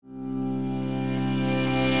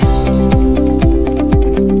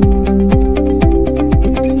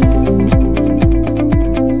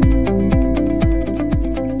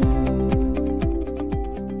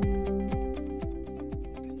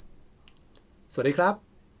สวัสดีครับ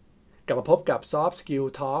กลับมาพบกับ Soft Skill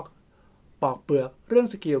Talk ปอกเปลือกเรื่อง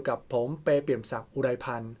สกิลกับผมเปเปี่ยมศักดิ์อุไร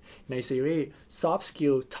พันธ์ในซีรีส์ Soft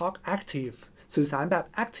Skill Talk Active สื่อสารแบบ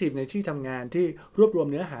Active ในที่ทำงานที่รวบรวม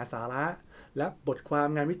เนื้อหาสาระและบทความ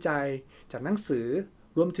งานวิจัยจากหนังสือ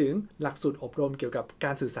รวมถึงหลักสูตรอบรมเกี่ยวกับก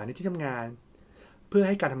ารสื่อสารในที่ทำงานเพื่อใ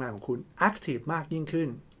ห้การทำงานของคุณ Active มากยิ่งขึ้น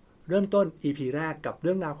เริ่มต้น EP แรกกับเ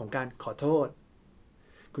รื่องราวของการขอโทษ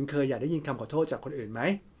คุณเคยอยากได้ยินคำขอโทษจากคนอื่นไหม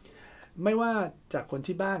ไม่ว่าจากคน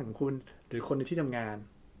ที่บ้านของคุณหรือคนในที่ทำงาน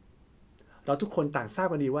เราทุกคนต่างทราบ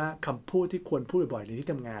กันดีว่าคำพูดที่ควรพูดบ่อยๆในที่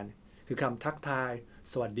ทำงานคือคำทักทาย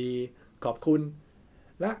สวัสดีขอบคุณ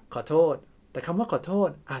และขอโทษแต่คำว่าขอโทษ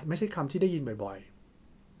อาจไม่ใช่คำที่ได้ยินบ่อย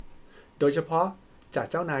ๆโดยเฉพาะจาก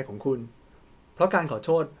เจ้านายของคุณเพราะการขอโ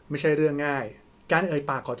ทษไม่ใช่เรื่องง่ายการเอ่ย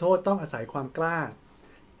ปากขอโทษต้องอาศัยความก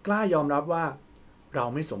ล้ายอมรับว่าเรา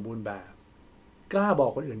ไม่สมบูรณ์แบบกล้าบอ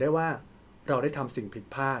กคนอื่นได้ว่าเราได้ทำสิ่งผิด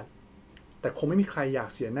พลาดแต่คงไม่มีใครอยาก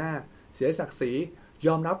เสียหน้าเสียศักดิ์ศรีย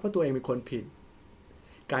อมรับว่าตัวเองเป็นคนผิด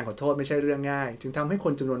การขอโทษไม่ใช่เรื่องง่ายจึงทำให้ค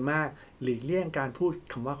นจำนวนมากหลีกเลี่ยงการพูด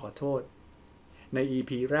คำว่าขอโทษใน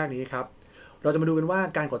EP แรกนี้ครับเราจะมาดูกันว่า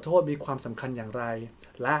การขอโทษมีความสำคัญอย่างไร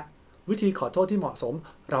และวิธีขอโทษที่เหมาะสม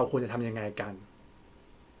เราควรจะทำยังไงกัน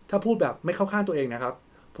ถ้าพูดแบบไม่เข้าข้างตัวเองนะครับ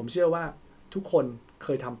ผมเชื่อว่าทุกคนเค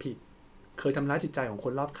ยทำผิดเคยทำร้ายจิตใจของค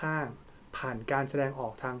นรอบข้างผ่านการแสดงออ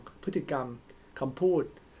กทางพฤติกรรมคำพูด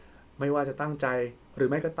ไม่ว่าจะตั้งใจหรือ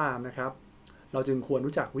ไม่ก็ตามนะครับเราจึงควร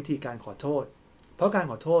รู้จักวิธีการขอโทษเพราะการ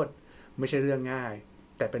ขอโทษไม่ใช่เรื่องง่าย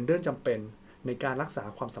แต่เป็นเรื่องจำเป็นในการรักษา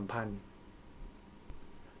ความสัมพันธ์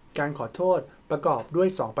การขอโทษประกอบด้วย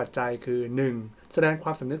2ปัจจัยคือ 1. แสดงคว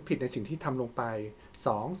ามสำนึกผิดในสิ่งที่ทำลงไป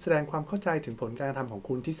 2. แสดงความเข้าใจถึงผลการกระทำของ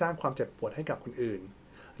คุณที่สร้างความเจ็บปวดให้กับคนอื่น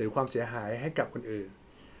หรือความเสียหายให้กับคนอื่น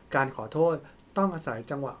การขอโทษต้องอาศัย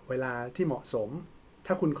จังหวะเวลาที่เหมาะสม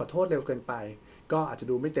ถ้าคุณขอโทษเร็วเกินไปก็อาจจะ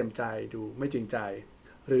ดูไม่เต็มใจดูไม่จริงใจ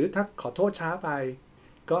หรือถ้าขอโทษช้าไป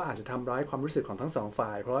ก็อาจจะทำร้ายความรู้สึกของทั้งสองฝ่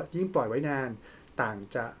ายเพราะยิ่งปล่อยไว้นานต่าง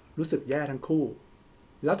จะรู้สึกแย่ทั้งคู่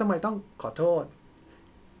แล้วทำไมต้องขอโทษ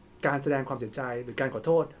การแสดงความเสียใจหรือการขอโ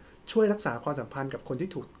ทษช่วยรักษาความสัมพันธ์กับคนที่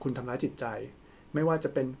ถูกคุณทำร้ายจิตใจไม่ว่าจะ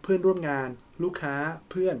เป็นเพื่อนร่วมงานลูกค้า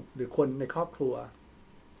เพื่อนหรือคนในครอบครัว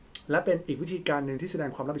และเป็นอีกวิธีการหนึ่งที่แสดง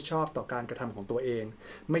ความรับผิดชอบต่อการกระทำของตัวเอง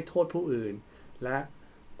ไม่โทษผู้อื่นและ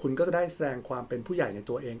คุณก็จะได้แสดงความเป็นผู้ใหญ่ใน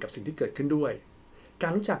ตัวเองกับสิ่งที่เกิดขึ้นด้วยกา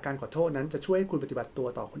รรู้จักการขอโทษนั้นจะช่วยให้คุณปฏิบัติตัว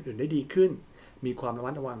ต่อคนอื่นได้ดีขึ้นมีความระ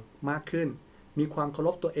มัดระวังมากขึ้นมีความเคาร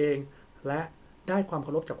พตัวเองและได้ความเค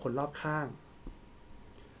ารพจากคนรอบข้าง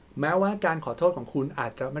แม้ว่าการขอโทษของคุณอา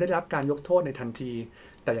จจะไม่ได้รับการยกโทษในทันที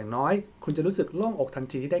แต่อย่างน้อยคุณจะรู้สึกโล่งอกทัน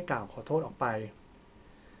ทีที่ได้กล่าวขอโทษออกไป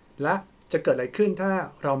และจะเกิดอะไรขึ้นถ้า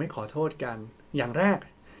เราไม่ขอโทษกันอย่างแรก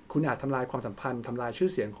คุณอาจทำลายความสัมพันธ์ทำลายชื่อ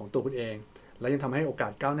เสียงของตัวคุณเองและยังทำให้โอกา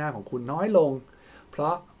สก้าวหน้าของคุณน้อยลงเพรา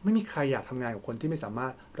ะไม่มีใครอยากทำงานกับคนที่ไม่สามาร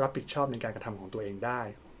ถรับผิดชอบในการกระทำของตัวเองได้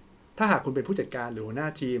ถ้าหากคุณเป็นผู้จัดการหรือหัวหน้า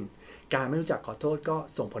ทีมการไม่รู้จักขอโทษก็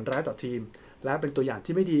ส่งผลร้ายต่อทีมและเป็นตัวอย่าง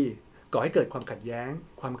ที่ไม่ดีก่อให้เกิดความขัดแย้ง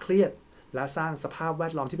ความเครียดและสร้างสภาพแว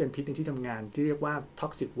ดล้อมที่เป็นพิษในที่ทำงานที่เรียกว่า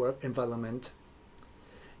toxic work environment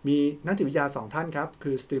มีนักจิตวิทยา2ท่านครับ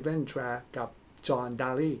คือสตีเฟนแทรกับจอห์นดา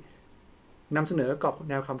ลีนำเสนอกรอบ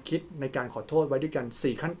แนวความคิดในการขอโทษไว้ด้วยกัน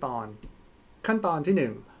4ขั้นตอนขั้นตอนที่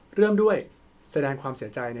1เริ่มด้วยแสดงความเสีย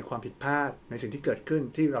ใจในความผิดพลาดในสิ่งที่เกิดขึ้น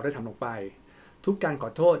ที่เราได้ทำลงไปทุกการขอ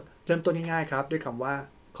โทษเริ่มต้นง่ายๆครับด้วยคำว่า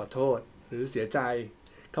ขอโทษหรือเสียใจ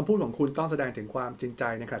คำพูดของคุณต้องแสดงถึงความจริงใจ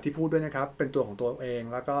ในขณะที่พูดด้วยนะครับเป็นตัวของตัวเอง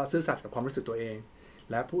แล้วก็ซื่อสัตย์กับความรู้สึกตัวเอง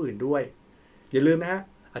และผู้อื่นด้วยอย่าลืมนะฮะ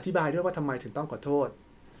อธิบายด้วยว่าทำไมถึงต้องขอโทษ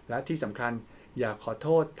และที่สำคัญอย่าขอโท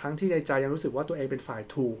ษทั้งที่ในใจยังรู้สึกว่าตัวเองเป็นฝ่าย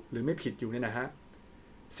ถูกหรือไม่ผิดอยู่เนี่ยนะฮะ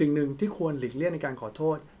สิ่งหนึ่งที่ควรหลีกเลี่ยงในการขอโท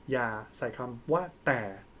ษอย่าใส่คำว่าแต่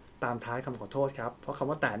ตามท้ายคำขอโทษครับเพราะคำ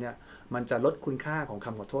ว่าแต่เนี่ยมันจะลดคุณค่าของค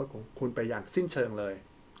ำขอโทษของคุณไปอย่างสิ้นเชิงเลย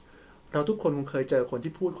เราทุกคนคงเคยเจอคน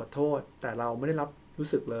ที่พูดขอโทษแต่เราไม่ได้รับรู้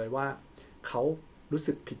สึกเลยว่าเขารู้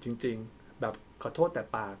สึกผิดจริงๆแบบขอโทษแต่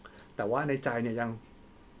ปากแต่ว่าในใจเนี่ยยัง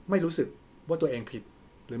ไม่รู้สึกว่าตัวเองผิด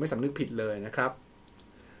หรือไม่สำนึกผิดเลยนะครับ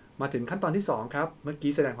มาถึงขั้นตอนที่2ครับเมื่อ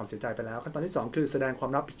กี้แสดงความเสียใจไปแล้วขั้นตอนที่2คือแสดงควา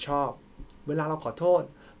มรับผิดชอบเวลาเราขอโทษ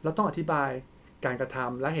เราต้องอธิบายการกระท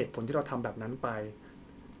ำและเหตุผลที่เราทำแบบนั้นไป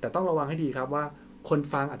แต่ต้องระวังให้ดีครับว่าคน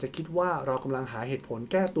ฟังอาจจะคิดว่าเรากำลังหาเหตุผล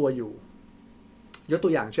แก้ตัวอยู่ยกตั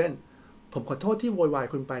วอย่างเช่นผมขอโทษที่โวยวาย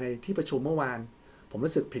คุณไปในที่ประชุมเมื่อวานผม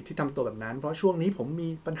รู้สึกผิดที่ทำตัวแบบนั้นเพราะช่วงนี้ผมมี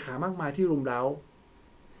ปัญหามากมายที่รุมเร้า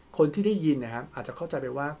คนที่ได้ยินนะครับอาจจะเข้าใจไป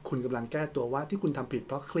ว่าคุณกำลังแก้ตัวว่าที่คุณทำผิดเ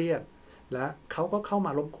พราะเครียดและเขาก็เข้าม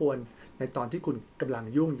ารบกวนในตอนที่คุณกำลัง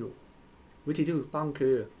ยุ่งอยู่วิธีที่ถูกต้องคื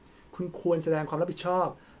อคุณควรแสดงความรับผิดชอบ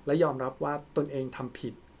และยอมรับว่าตนเองทำผิ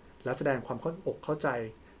ดและแสดงความเข้าอกเข้าใจ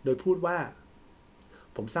โดยพูดว่า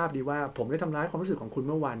ผมทราบดีว่าผมได้ทำร้ายความรู้สึกของคุณ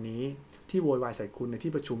เมื่อวานนี้ที่โวยวายใส่คุณใน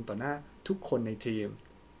ที่ประชุมต่อหน้าทุกคนในทีม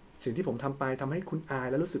สิ่งที่ผมทำไปทำให้คุณอาย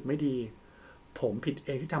และรู้สึกไม่ดีผมผิดเอ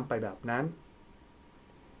งที่ทำไปแบบนั้น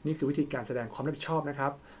นี่คือวิธีการแสดงความรับผิดชอบนะครั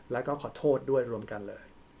บและก็ขอโทษด้วยรวมกันเลย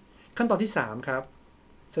ขั้นตอนที่3ครับ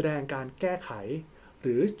แสดงการแก้ไขห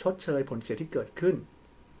รือชดเชยผลเสียที่เกิดขึ้น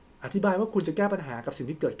อธิบายว่าคุณจะแก้ปัญหากับสิ่ง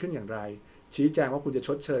ที่เกิดขึ้นอย่างไรชี้แจงว่าคุณจะช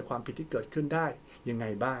ดเชยความผิดที่เกิดขึ้นได้ยังไง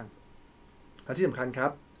บ้างและที่สำคัญครั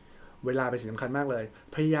บเวลาเป็นสิ่งสำคัญมากเลย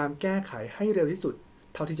พยายามแก้ไขให้เร็วที่สุด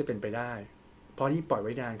เท่าที่จะเป็นไปได้เพราะนี่ปล่อยไ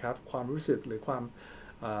ว้นานครับความรู้สึกหรือความ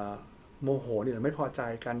โมโหหรือไม่พอใจ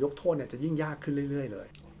การยกโทษเนี่ยจะยิ่งยากขึ้นเรื่อยๆเลย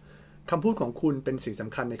คำพูดของคุณเป็นสิ่งส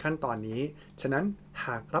ำคัญในขั้นตอนนี้ฉะนั้นห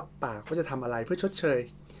ากรับปากว่าจะทำอะไรเพื่อชด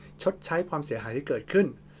ใช้ความเสียหายที่เกิดขึ้น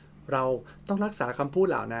เราต้องรักษาคำพูด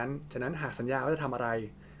เหล่านั้นฉะนั้นหากสัญญาว่าจะทำอะไร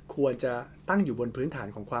ควรจะตั้งอยู่บนพื้นฐาน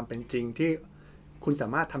ของความเป็นจริงที่คุณสา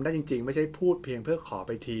มารถทำได้จริงๆไม่ใช่พูดเพียงเพื่อขอไ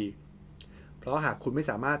ปทีเพราะหากคุณไม่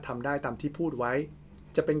สามารถทำได้ตามที่พูดไว้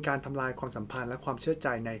จะเป็นการทำลายความสัมพันธ์และความเชื่อใจ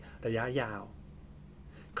ในระยะยาว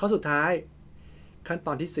ข้อสุดท้ายขั้นต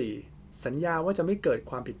อนที่4สัญญาว่าจะไม่เกิด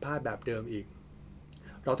ความผิดพลาดแบบเดิมอีก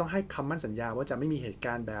เราต้องให้คำมั่นสัญญาว่าจะไม่มีเหตุก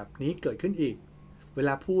ารณ์แบบนี้เกิดขึ้นอีกเวล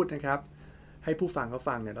าพูดนะครับให้ผู้ฟังเขา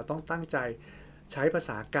ฟังเนี่ยเราต้องตั้งใจใช้ภาษ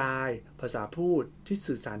ากายภาษาพูดที่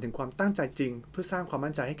สื่อสารถึงความตั้งใจจริงเพื่อสร้างความ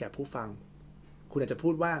มั่นใจให้แก่ผู้ฟังคุณอาจจะพู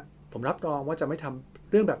ดว่าผมรับรองว่าจะไม่ทำ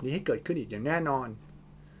เรื่องแบบนี้ให้เกิดขึ้นอีกอย่างแน่นอน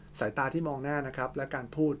สายตาที่มองหน้านะครับและการ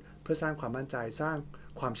พูดเพื่อสร้างความมั่นใจสร้าง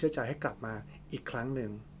ความเชื่อใจให้กลับมาอีกครั้งหนึ่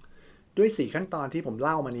งด้วย4ขั้นตอนที่ผมเ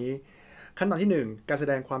ล่ามานี้ขั้นตอนที่1การแส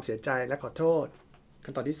ดงความเสียใจและขอโทษ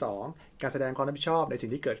ขั้นตอนที่2การแสดงความรับผิดชอบในสิ่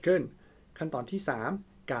งที่เกิดขึ้นขั้นตอนที่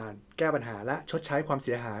3การแก้ปัญหาและชดใช้ความเ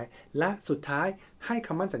สียหายและสุดท้ายให้ค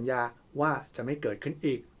ำมั่นสัญญาว่าจะไม่เกิดขึ้น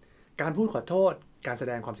อีกการพูดขอโทษการแส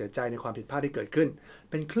ดงความเสียใจในความผิดพลาดที่เกิดขึ้น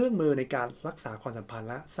เป็นเครื่องมือในการรักษาความสัมพันธ์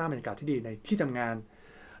และสร้างบรรยากาศที่ดีในที่ทำงาน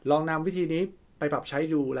ลองนำวิธีนี้ไปปรับใช้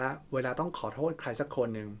ดูและเวลาต้องขอโทษใครสักคน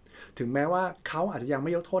หนึ่งถึงแม้ว่าเขาอาจจะยังไ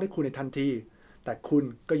ม่ยกโทษให้คุณในทันทีแต่คุณ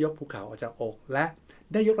ก็ยกภูเขาออกจากอกและ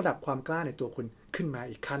ได้ยกระดับความกล้าในตัวคุณขึ้นมา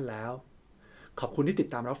อีกขั้นแล้วขอบคุณที่ติด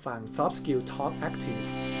ตามรับฟัง Soft Skill Talk Active